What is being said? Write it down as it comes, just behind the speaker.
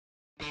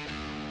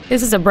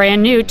This is a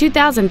brand new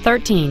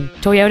 2013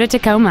 Toyota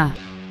Tacoma.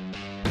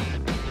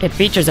 It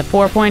features a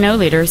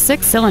 4.0-liter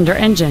six-cylinder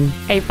engine,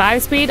 a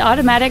 5-speed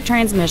automatic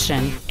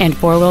transmission, and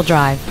four-wheel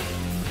drive.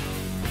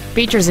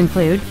 Features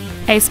include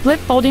a split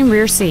folding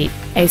rear seat,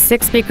 a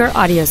 6-speaker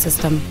audio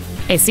system,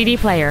 a CD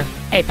player,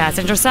 a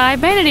passenger side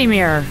vanity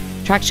mirror,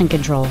 traction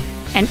control,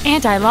 an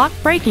anti-lock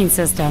braking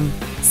system,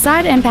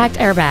 side impact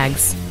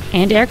airbags,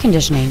 and air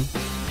conditioning.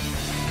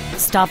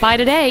 Stop by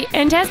today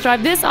and test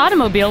drive this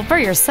automobile for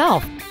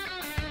yourself.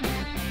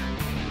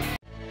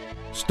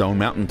 Stone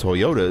Mountain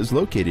Toyota is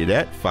located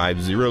at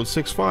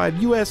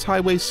 5065 US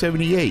Highway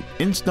 78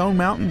 in Stone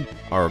Mountain.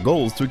 Our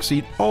goal is to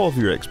exceed all of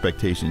your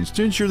expectations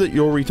to ensure that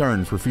you'll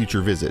return for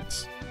future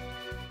visits.